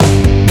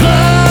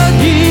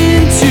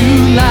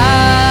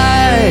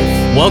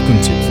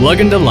Welcome to Plug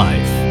into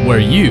Life, where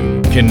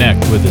you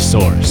connect with the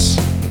source.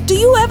 Do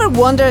you ever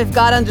wonder if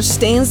God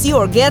understands you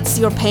or gets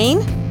your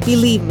pain?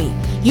 Believe me,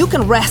 you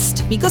can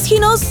rest because He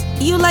knows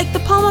you like the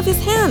palm of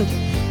His hand.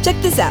 Check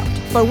this out.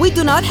 For we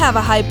do not have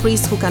a high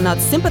priest who cannot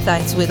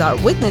sympathize with our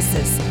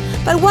weaknesses,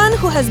 but one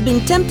who has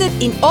been tempted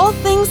in all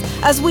things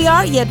as we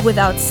are, yet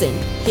without sin.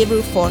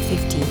 Hebrews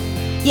 4:15.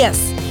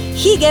 Yes,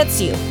 He gets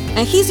you,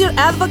 and He's your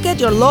advocate,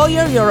 your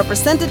lawyer, your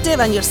representative,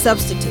 and your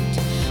substitute.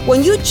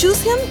 When you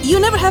choose Him, you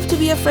never have to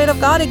be afraid of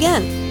God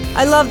again.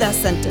 I love that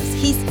sentence.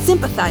 He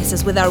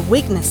sympathizes with our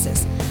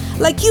weaknesses.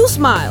 Like you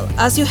smile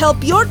as you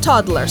help your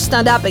toddler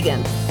stand up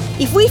again.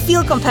 If we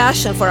feel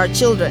compassion for our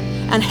children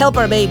and help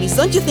our babies,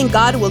 don't you think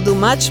God will do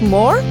much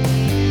more?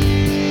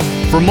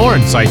 For more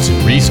insights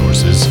and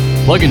resources,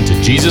 plug into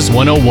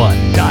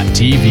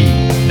Jesus101.tv.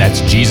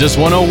 That's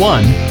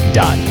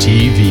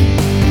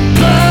Jesus101.tv.